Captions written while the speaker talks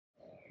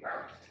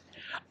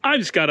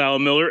I'm Scott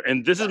Allen Miller,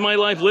 and this is my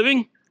life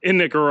living in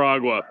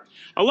Nicaragua.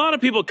 A lot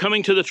of people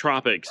coming to the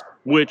tropics,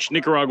 which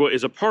Nicaragua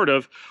is a part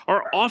of,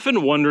 are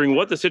often wondering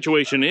what the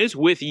situation is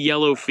with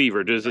yellow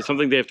fever. Is it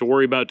something they have to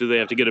worry about? Do they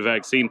have to get a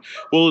vaccine?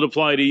 Will it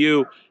apply to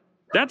you?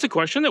 That's a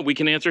question that we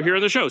can answer here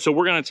on the show. So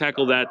we're going to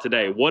tackle that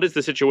today. What is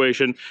the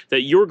situation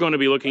that you're going to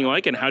be looking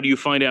like, and how do you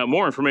find out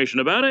more information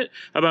about it,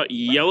 about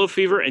yellow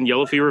fever and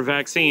yellow fever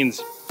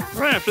vaccines,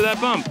 right after that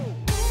bump?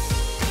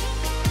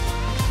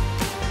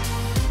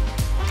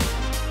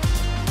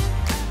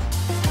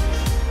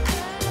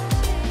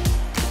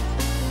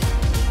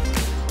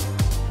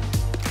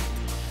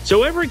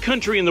 So every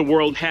country in the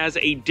world has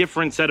a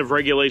different set of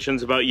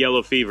regulations about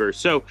yellow fever.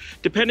 So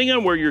depending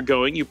on where you're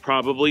going, you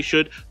probably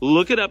should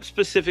look it up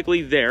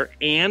specifically there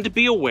and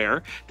be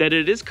aware that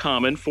it is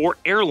common for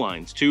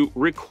airlines to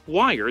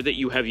require that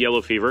you have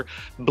yellow fever,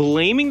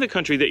 blaming the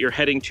country that you're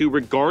heading to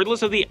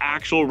regardless of the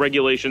actual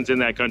regulations in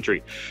that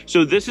country.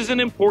 So this is an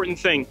important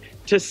thing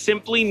to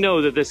simply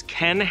know that this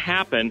can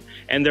happen,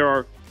 and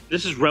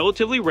this is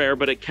relatively rare,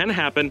 but it can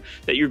happen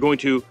that you're going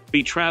to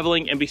be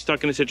traveling and be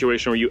stuck in a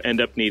situation where you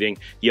end up needing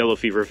yellow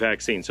fever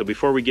vaccine. So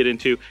before we get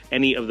into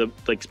any of the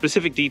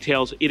specific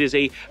details, it is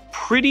a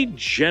pretty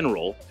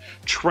general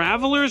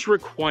traveler's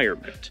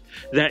requirement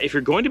that if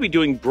you're going to be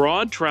doing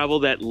broad travel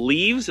that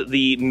leaves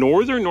the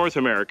northern North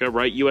America,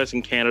 right, US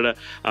and Canada,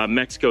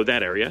 Mexico,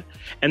 that area,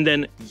 and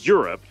then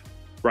Europe,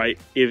 right,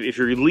 if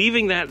you're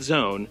leaving that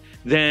zone,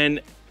 then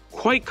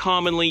quite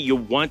commonly, you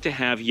want to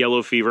have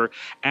yellow fever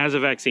as a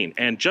vaccine.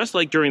 And just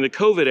like during the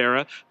COVID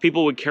era,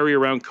 people would carry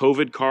around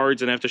COVID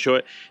cards and have to show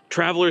it.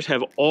 Travelers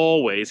have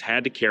always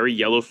had to carry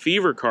yellow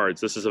fever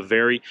cards. This is a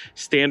very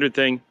standard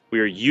thing.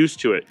 We are used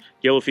to it.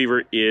 Yellow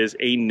fever is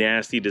a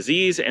nasty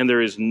disease, and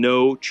there is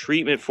no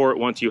treatment for it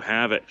once you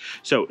have it.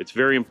 So it's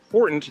very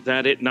important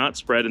that it not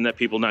spread and that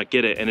people not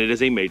get it. And it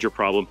is a major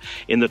problem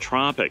in the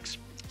tropics.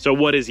 So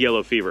what is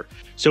yellow fever?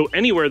 So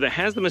anywhere that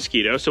has the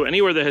mosquito, so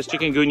anywhere that has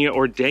chikungunya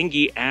or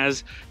dengue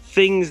as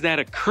things that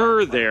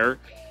occur there,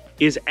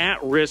 is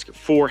at risk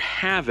for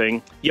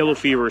having yellow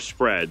fever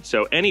spread.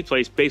 So any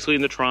place basically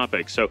in the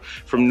tropics. So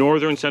from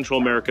northern Central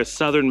America,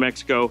 southern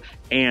Mexico,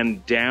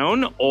 and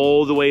down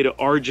all the way to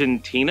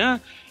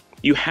Argentina,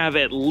 you have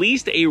at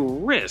least a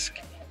risk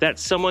that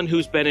someone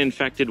who's been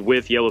infected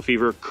with yellow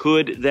fever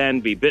could then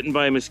be bitten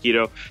by a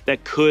mosquito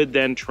that could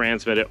then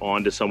transmit it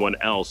on to someone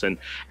else. And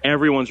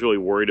everyone's really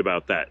worried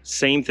about that.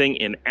 Same thing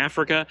in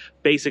Africa.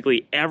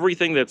 Basically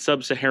everything that's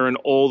sub-Saharan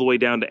all the way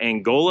down to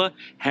Angola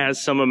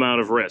has some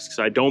amount of risks.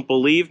 I don't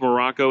believe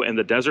Morocco and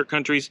the desert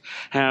countries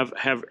have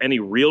any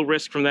real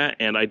risk from that,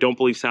 and I don't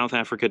believe South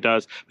Africa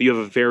does, but you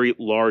have a very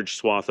large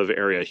swath of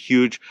area,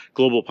 huge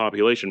global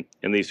population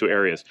in these two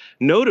areas.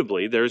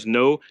 Notably, there's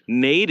no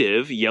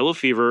native yellow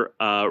fever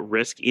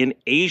risk in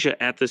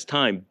Asia at this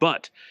time,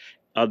 but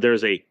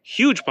there's a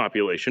huge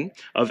population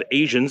of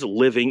Asians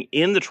living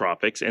in the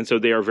tropics, and so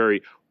they are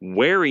very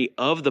wary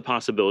of the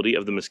possibility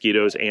of the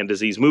mosquitoes and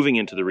disease moving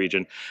into the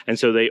region. And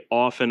so they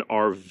often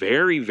are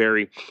very,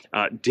 very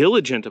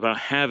diligent about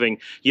having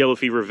yellow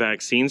fever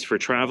vaccines for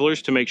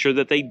travelers to make sure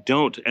that they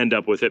don't end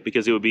up with it,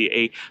 because it would be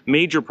a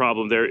major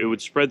problem there. It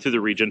would spread through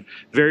the region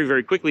very,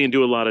 very quickly and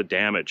do a lot of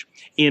damage.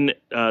 In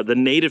the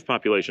native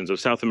populations of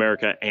South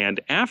America and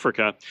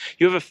Africa,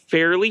 you have a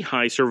fairly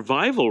high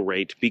survival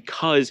rate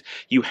because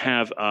you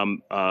have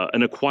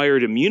an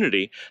acquired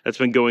immunity that's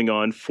been going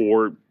on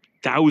for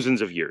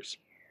thousands of years.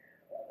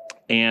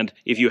 And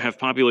if you have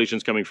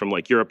populations coming from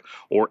like Europe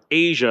or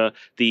Asia,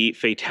 the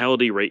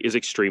fatality rate is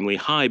extremely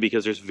high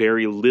because there's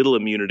very little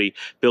immunity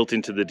built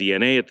into the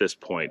DNA at this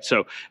point.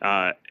 So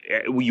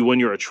when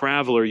you're a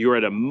traveler, you're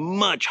at a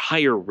much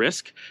higher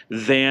risk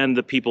than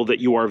the people that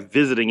you are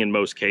visiting in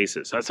most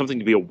cases. So that's something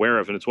to be aware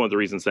of, and it's one of the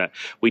reasons that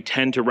we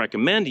tend to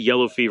recommend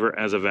yellow fever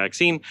as a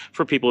vaccine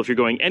for people if you're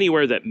going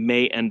anywhere that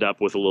may end up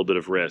with a little bit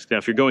of risk. Now,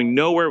 if you're going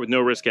nowhere with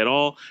no risk at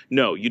all,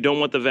 no, you don't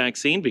want the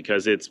vaccine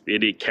because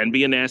it can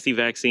be a nasty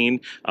vaccine.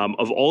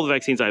 Of all the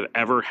vaccines I've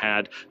ever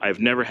had, I've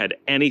never had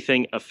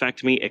anything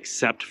affect me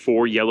except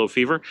for yellow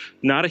fever.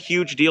 Not a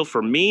huge deal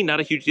for me,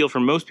 not a huge deal for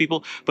most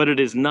people, but it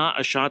is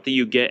not a shot that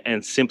you get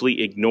and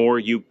simply ignore.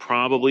 You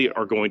probably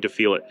are going to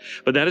feel it.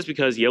 But that is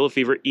because yellow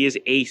fever is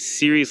a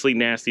seriously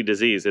nasty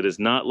disease. It is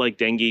not like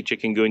dengue,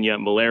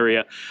 chikungunya,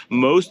 malaria.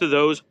 Most of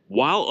those,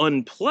 while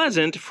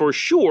unpleasant for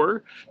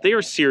sure, they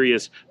are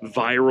serious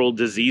viral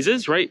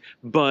diseases, right?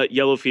 But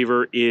yellow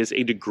fever is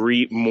a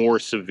degree more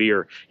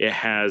severe. It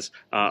has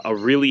a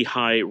really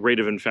high rate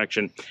of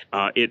infection.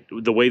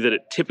 The way that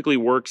it typically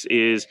works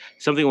is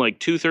something like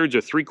 2/3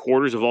 or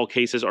 3/4 of all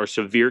cases are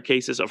severe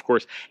cases. Of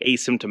course,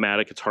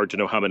 asymptomatic. It's hard to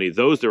know how many of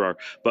those there are,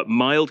 but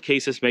mild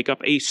cases make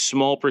up a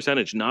small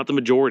percentage, not the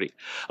majority.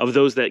 Of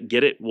those that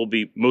get it will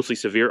be mostly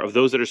severe. Of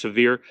those that are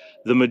severe,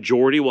 the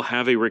majority will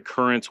have a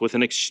recurrence with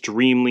an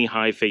extremely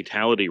high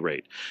fatality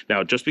rate.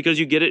 Now, just because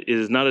you get it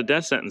is not a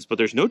death sentence, but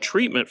there's no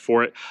treatment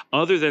for it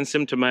other than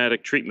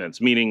symptomatic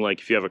treatments, meaning like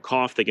if you have a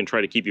cough, they can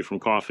try to keep you from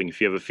coughing.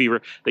 If you have a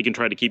fever, they can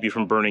try to keep you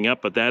from burning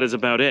up, but that is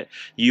about it.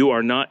 You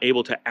are not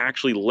able to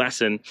actually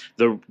lessen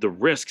the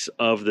risks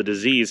of the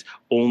disease,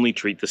 only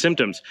treat the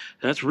symptoms.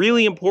 That's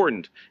really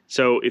important.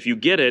 So if you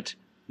get it,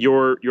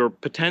 your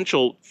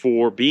potential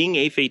for being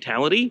a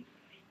fatality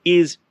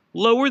is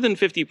lower than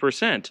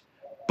 50%.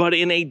 But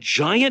in a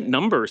giant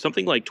number,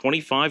 something like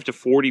 25 to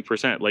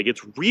 40%, like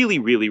it's really,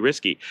 really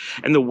risky.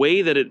 And the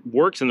way that it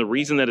works and the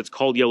reason that it's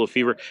called yellow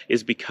fever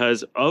is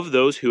because of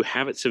those who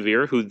have it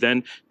severe, who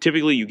then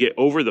typically you get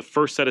over the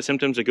first set of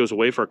symptoms, it goes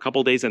away for a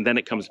couple days and then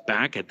it comes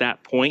back. At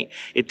that point,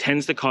 it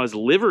tends to cause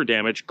liver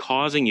damage,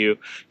 causing you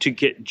to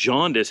get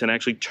jaundice and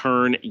actually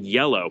turn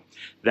yellow.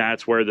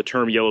 That's where the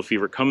term yellow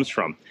fever comes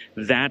from.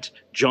 That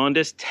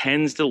jaundice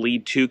tends to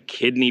lead to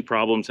kidney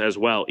problems as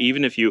well.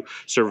 Even if you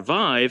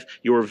survive,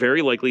 you are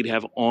very likely to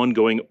have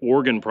ongoing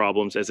organ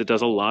problems as it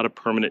does a lot of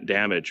permanent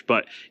damage.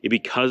 But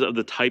because of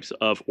the types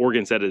of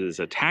organs that it is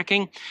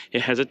attacking,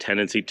 it has a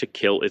tendency to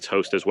kill its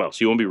host as well.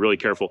 So you want to be really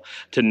careful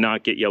to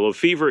not get yellow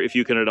fever if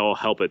you can at all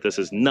help it. This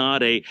is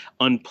not a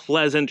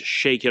unpleasant,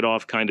 shake it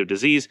off kind of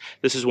disease.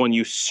 This is one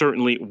you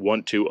certainly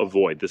want to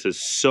avoid. This is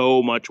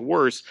so much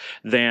worse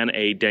than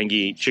a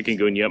dengue,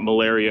 chikungunya,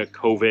 malaria,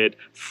 COVID,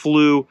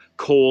 flu,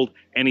 cold,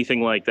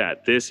 anything like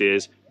that. This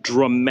is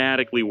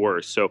dramatically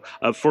worse. So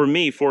for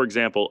me, for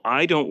example,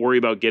 I don't worry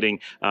about getting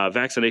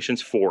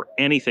vaccinations for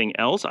anything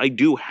else. I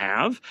do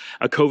have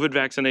a COVID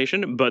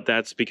vaccination, but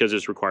that's because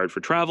it's required for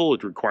travel,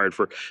 it's required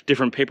for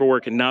different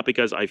paperwork, and not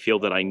because I feel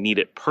that I need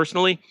it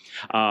personally.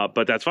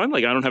 But that's fine.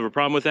 Like, I don't have a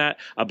problem with that,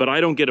 but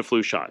I don't get a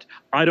flu shot.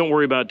 I don't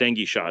worry about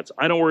dengue shots.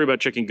 I don't worry about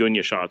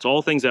chikungunya shots,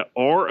 all things that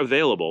are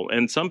available.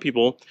 And some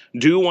people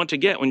do want to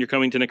get when you're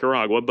coming to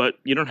Nicaragua, but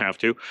you don't have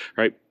to,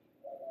 right?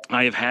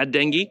 I have had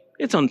dengue.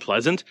 It's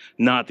unpleasant,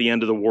 not the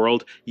end of the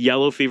world.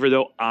 Yellow fever,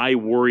 though, I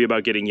worry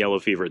about getting yellow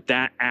fever.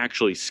 That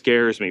actually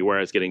scares me,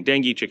 whereas getting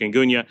dengue,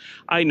 chikungunya,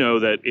 I know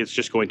that it's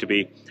just going to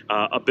be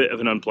a bit of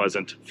an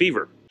unpleasant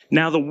fever.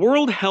 Now, the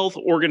World Health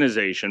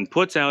Organization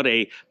puts out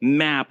a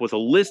map with a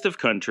list of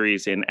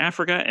countries in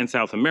Africa and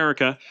South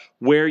America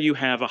where you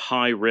have a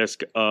high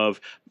risk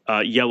of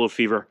yellow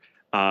fever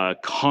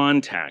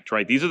contact,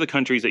 right? These are the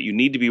countries that you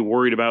need to be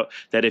worried about,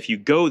 that if you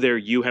go there,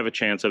 you have a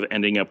chance of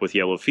ending up with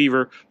yellow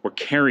fever or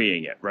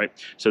carrying it, right?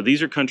 So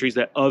these are countries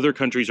that other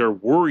countries are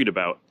worried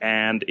about,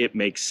 and it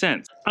makes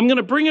sense. I'm going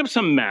to bring up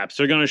some maps.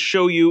 They're going to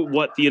show you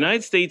what the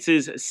United States'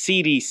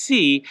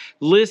 CDC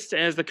lists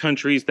as the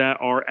countries that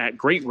are at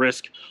great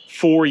risk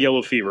for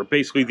yellow fever.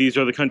 Basically, these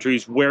are the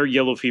countries where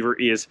yellow fever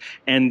is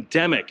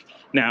endemic.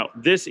 Now,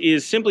 this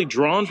is simply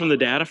drawn from the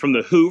data from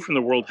the WHO, from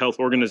the World Health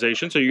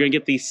Organization, so you're going to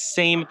get the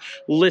same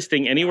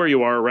listing anywhere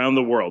you are around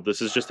the world. This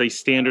is just a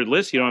standard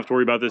list. You don't have to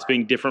worry about this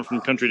being different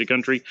from country to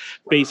country.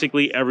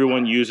 Basically,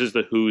 everyone uses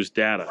the WHO's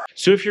data.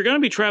 So if you're going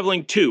to be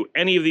traveling to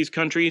any of these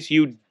countries,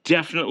 you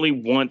definitely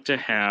want to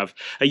have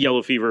a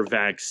yellow fever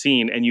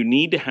vaccine, and you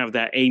need to have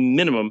that a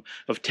minimum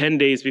of 10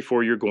 days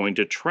before you're going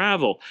to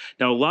travel.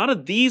 Now, a lot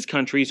of these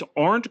countries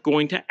aren't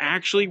going to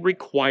actually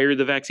require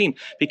the vaccine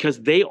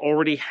because they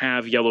already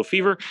have yellow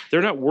fever.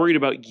 They're not worried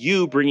about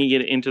you bringing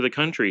it into the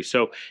country.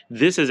 So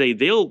this is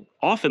they'll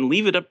often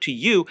leave it up to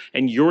you,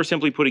 and you're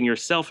simply putting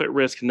yourself at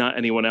risk, not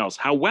anyone else.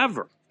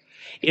 However,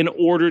 in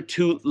order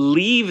to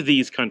leave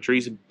these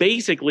countries,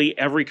 basically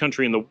every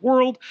country in the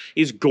world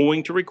is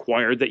going to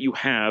require that you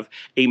have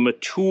a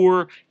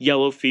mature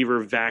yellow fever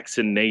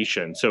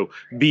vaccination. So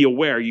be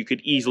aware, you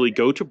could easily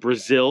go to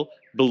Brazil,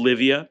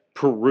 Bolivia,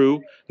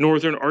 Peru,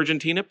 northern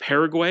Argentina,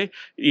 Paraguay,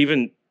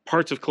 even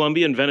parts of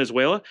Colombia and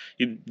Venezuela,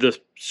 the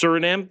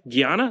Suriname,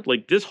 Guyana,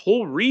 like this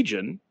whole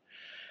region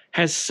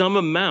has some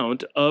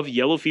amount of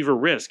yellow fever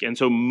risk. And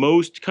so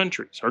most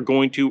countries are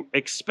going to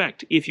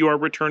expect if you are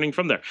returning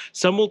from there.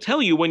 Some will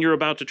tell you when you're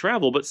about to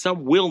travel, but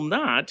some will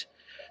not,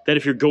 that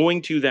if you're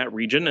going to that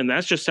region, and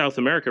that's just South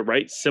America,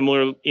 right?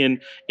 Similar in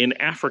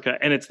Africa,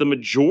 and it's the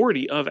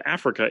majority of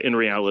Africa in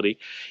reality.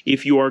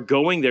 If you are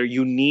going there,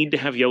 you need to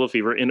have yellow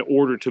fever in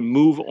order to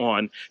move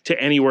on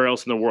to anywhere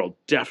else in the world.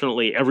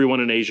 Definitely everyone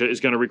in Asia is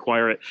going to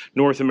require it.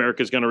 North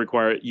America is going to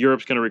require it.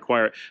 Europe's going to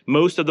require it.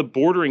 Most of the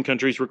bordering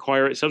countries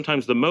require it,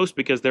 sometimes the most,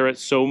 because they're at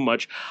so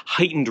much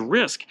heightened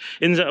risk.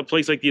 In a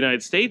place like the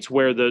United States,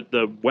 where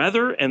the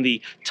weather and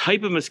the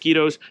type of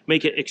mosquitoes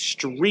make it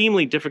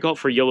extremely difficult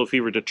for yellow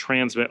fever to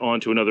transmit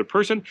onto another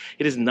person,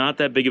 it is not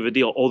that big of a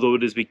deal, although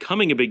it is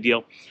becoming a big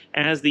deal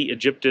as the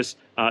Aegyptus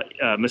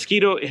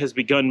mosquito has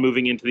begun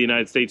moving into the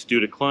United States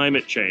due to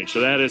climate change. So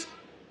that is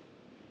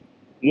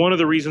one of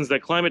the reasons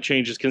that climate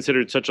change is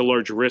considered such a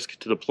large risk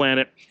to the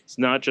planet. It's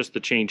not just the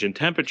change in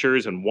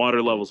temperatures and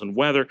water levels and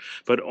weather,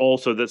 but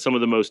also that some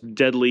of the most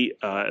deadly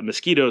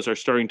mosquitoes are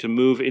starting to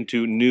move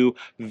into new,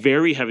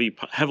 very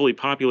heavily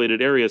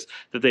populated areas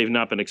that they've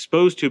not been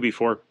exposed to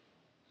before.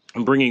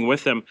 and bringing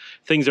with them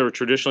things that were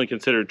traditionally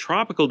considered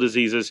tropical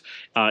diseases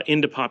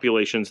into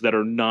populations that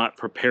are not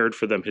prepared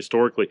for them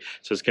historically.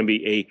 So this can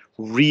be a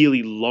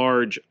really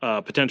large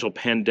potential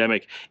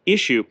pandemic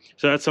issue.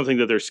 So that's something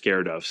that they're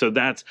scared of. So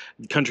that's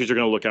countries are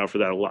going to look out for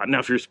that a lot. Now,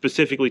 if you're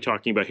specifically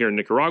talking about here in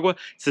Nicaragua,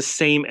 it's the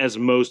same as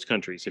most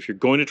countries. If you're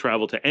going to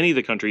travel to any of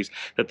the countries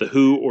that the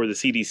WHO or the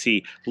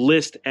CDC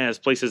list as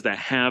places that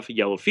have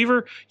yellow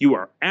fever, you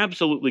are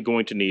absolutely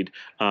going to need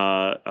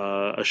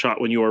a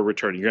shot when you are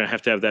returning. You're going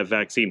to have that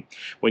vaccine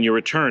when you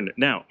return.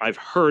 Now, I've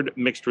heard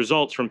mixed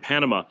results from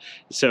Panama.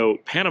 So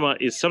Panama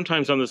is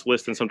sometimes on this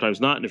list and sometimes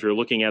not. And if you're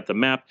looking at the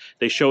map,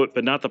 they show it,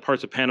 but not the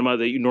parts of Panama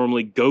that you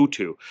normally go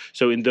to.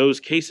 So in those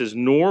cases,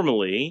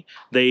 normally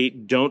they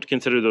don't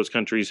consider those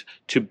countries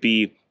to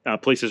be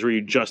places where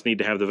you just need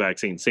to have the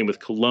vaccine. Same with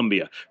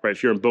Colombia, right?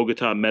 If you're in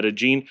Bogota,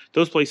 Medellin,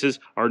 those places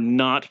are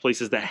not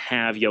places that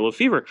have yellow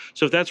fever.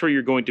 So if that's where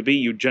you're going to be,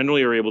 you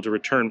generally are able to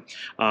return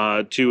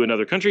to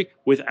another country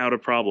without a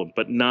problem.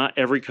 But not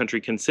every country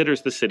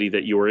considers the city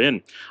that you are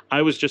in.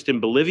 I was just in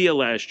Bolivia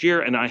last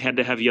year, and I had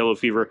to have yellow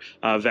fever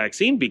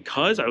vaccine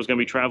because I was going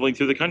to be traveling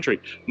through the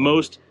country.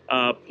 Most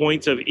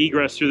points of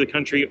egress through the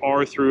country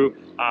are through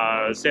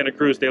Santa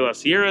Cruz de las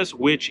Sierras,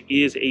 which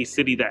is a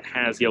city that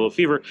has yellow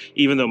fever,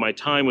 even though my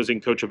time was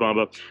in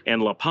Cochabamba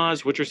and La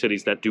Paz, which are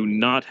cities that do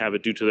not have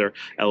it due to their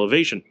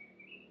elevation.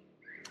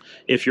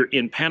 If you're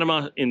in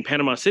Panama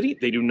City,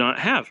 they do not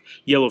have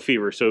yellow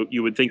fever, so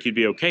you would think you'd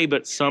be okay,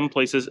 but some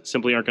places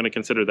simply aren't going to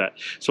consider that.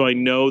 So I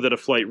know that a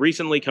flight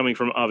recently coming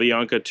from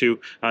Avianca to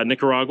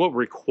Nicaragua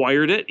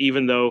required it,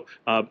 even though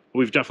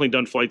we've definitely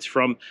done flights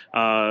from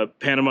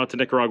Panama to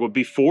Nicaragua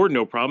before,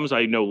 no problems.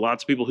 I know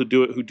lots of people who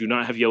do it who do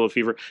not have yellow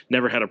fever,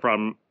 never had a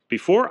problem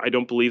before. I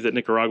don't believe that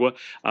Nicaragua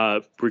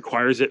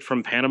requires it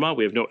from Panama.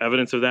 We have no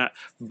evidence of that.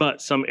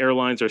 But some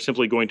airlines are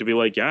simply going to be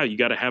like, yeah, you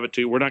got to have it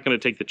too. We're not going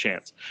to take the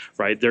chance,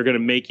 right? They're going to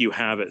make you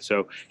have it.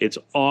 So it's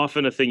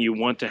often a thing you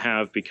want to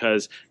have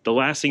because the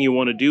last thing you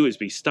want to do is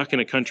be stuck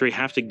in a country,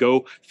 have to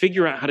go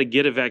figure out how to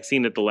get a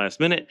vaccine at the last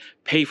minute,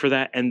 pay for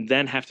that, and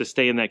then have to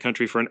stay in that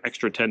country for an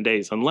extra 10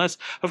 days. Unless,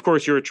 of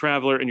course, you're a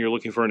traveler and you're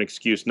looking for an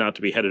excuse not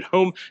to be headed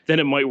home, then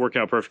it might work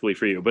out perfectly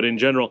for you. But in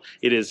general,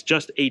 it is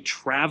just a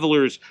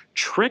traveler's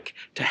trick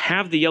to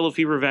have the yellow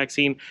fever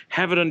vaccine,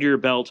 have it under your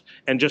belt,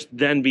 and just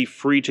then be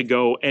free to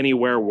go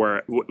anywhere,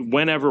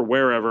 whenever,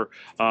 wherever,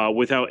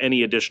 without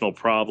any additional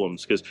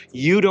problems. Because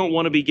you don't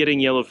want to be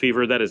getting yellow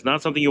fever. That is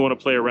not something you want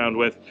to play around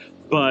with,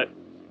 but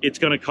it's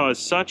going to cause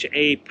such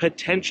a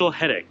potential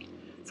headache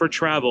for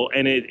travel.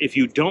 And if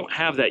you don't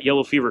have that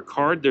yellow fever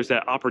card, there's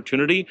that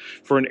opportunity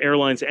for an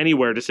airlines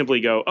anywhere to simply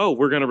go, oh,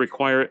 we're going to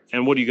require it.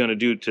 And what are you going to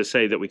do to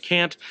say that we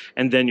can't?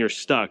 And then you're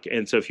stuck.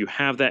 And so if you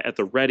have that at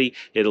the ready,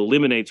 it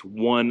eliminates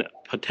one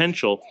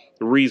potential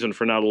reason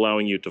for not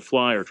allowing you to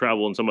fly or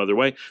travel in some other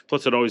way.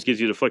 Plus, it always gives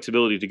you the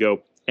flexibility to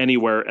go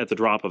anywhere at the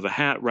drop of a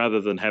hat rather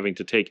than having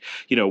to take,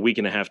 a week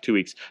and a half, 2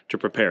 weeks to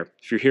prepare.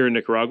 If you're here in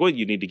Nicaragua,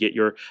 you need to get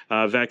your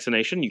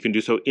vaccination. You can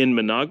do so in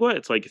Managua.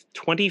 It's like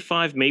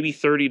 $25, maybe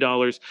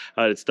 $30.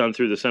 It's done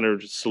through the Center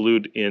of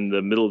Salud in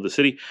the middle of the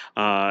city,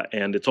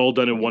 and it's all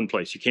done in one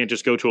place. You can't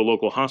just go to a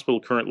local hospital.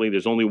 Currently,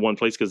 there's only one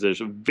place because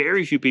there's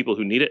very few people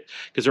who need it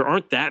because there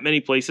aren't that many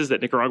places that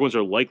Nicaraguans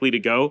are likely to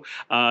go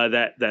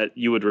that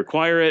you would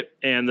require it,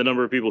 and the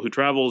number of people who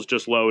travel is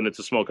just low, and it's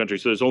a small country,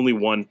 so there's only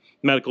one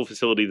medical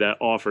facility that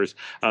offers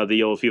the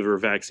yellow fever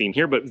vaccine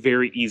here, but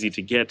very easy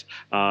to get,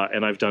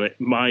 and I've done it.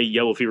 My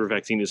yellow fever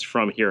vaccine is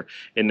from here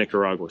in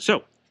Nicaragua.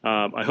 So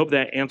I hope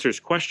that answers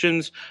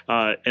questions.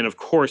 And of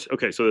course,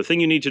 okay, so the thing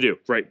you need to do,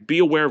 right, be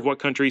aware of what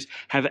countries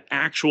have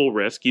actual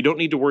risk. You don't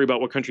need to worry about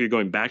what country you're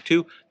going back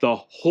to. The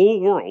whole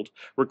world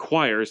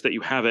requires that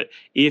you have it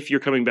if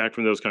you're coming back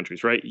from those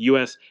countries, right?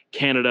 US,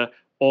 Canada,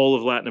 all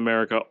of Latin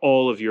America,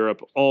 all of Europe,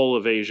 all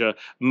of Asia,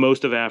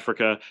 most of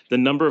Africa. The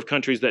number of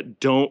countries that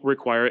don't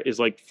require it is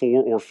like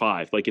 4 or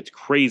 5. Like, it's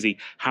crazy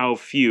how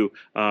few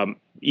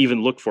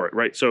even look for it,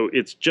 right? So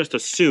it's just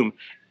assume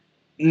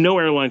no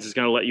airlines is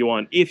going to let you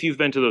on if you've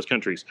been to those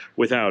countries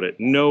without it.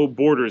 No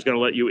border is going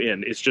to let you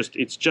in. It's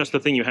just the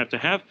thing you have to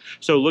have.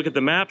 So look at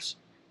the maps,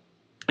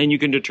 and you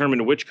can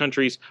determine which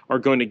countries are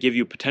going to give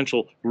you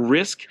potential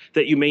risk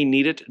that you may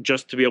need it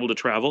just to be able to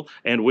travel,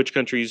 and which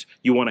countries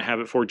you want to have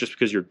it for just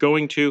because you're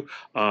going to.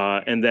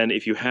 And then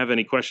if you have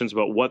any questions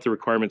about what the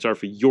requirements are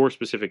for your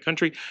specific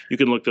country, you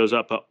can look those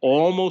up. But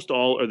almost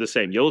all are the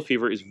same. Yellow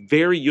fever is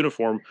very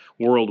uniform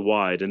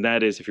worldwide, and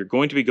that is if you're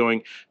going to be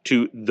going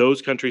to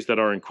those countries that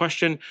are in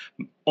question,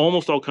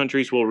 almost all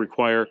countries will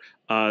require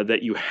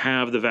that you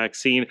have the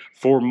vaccine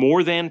for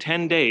more than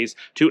 10 days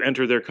to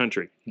enter their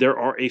country. There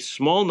are a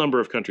small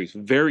number of countries,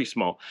 very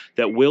small,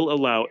 that will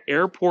allow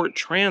airport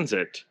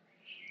transit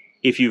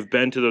if you've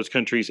been to those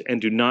countries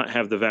and do not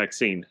have the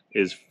vaccine.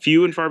 is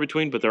few and far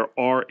between, but there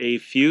are a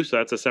few, so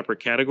that's a separate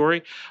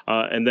category.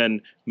 And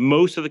then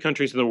most of the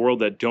countries in the world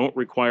that don't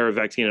require a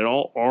vaccine at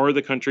all are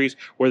the countries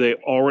where they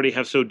already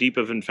have so deep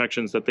of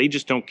infections that they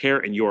just don't care,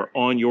 and you're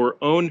on your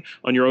own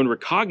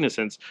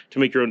recognizance to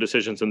make your own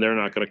decisions, and they're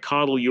not going to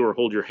coddle you or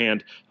hold your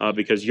hand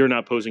because you're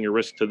not posing a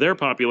risk to their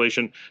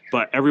population,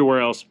 but everywhere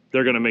else,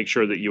 they're going to make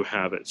sure that you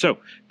have it. So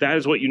that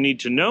is what you need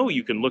to know.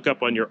 You can look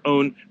up on your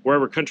own,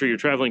 wherever country you're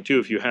traveling to,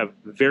 if you have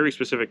very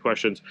specific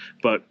questions,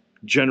 but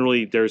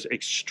generally, there's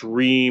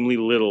extremely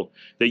little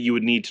that you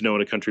would need to know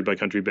on a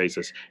country-by-country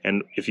basis.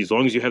 And as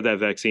long as you have that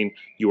vaccine,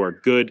 you are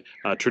good.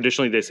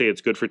 Traditionally, they say it's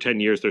good for 10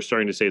 years. They're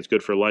starting to say it's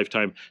good for a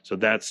lifetime. So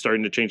that's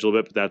starting to change a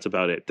little bit, but that's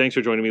about it. Thanks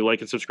for joining me.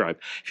 Like and subscribe.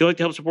 If you'd like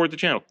to help support the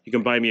channel, you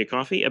can buy me a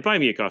coffee at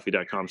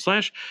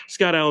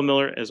buymeacoffee.com/Scott Allen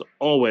Miller. As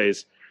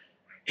always,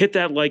 hit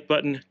that like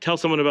button, tell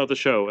someone about the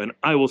show, and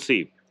I will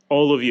see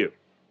all of you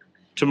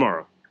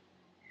tomorrow.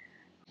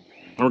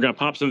 And we're going to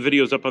pop some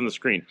videos up on the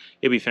screen.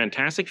 It'd be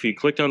fantastic if you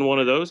clicked on one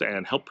of those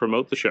and helped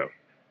promote the show.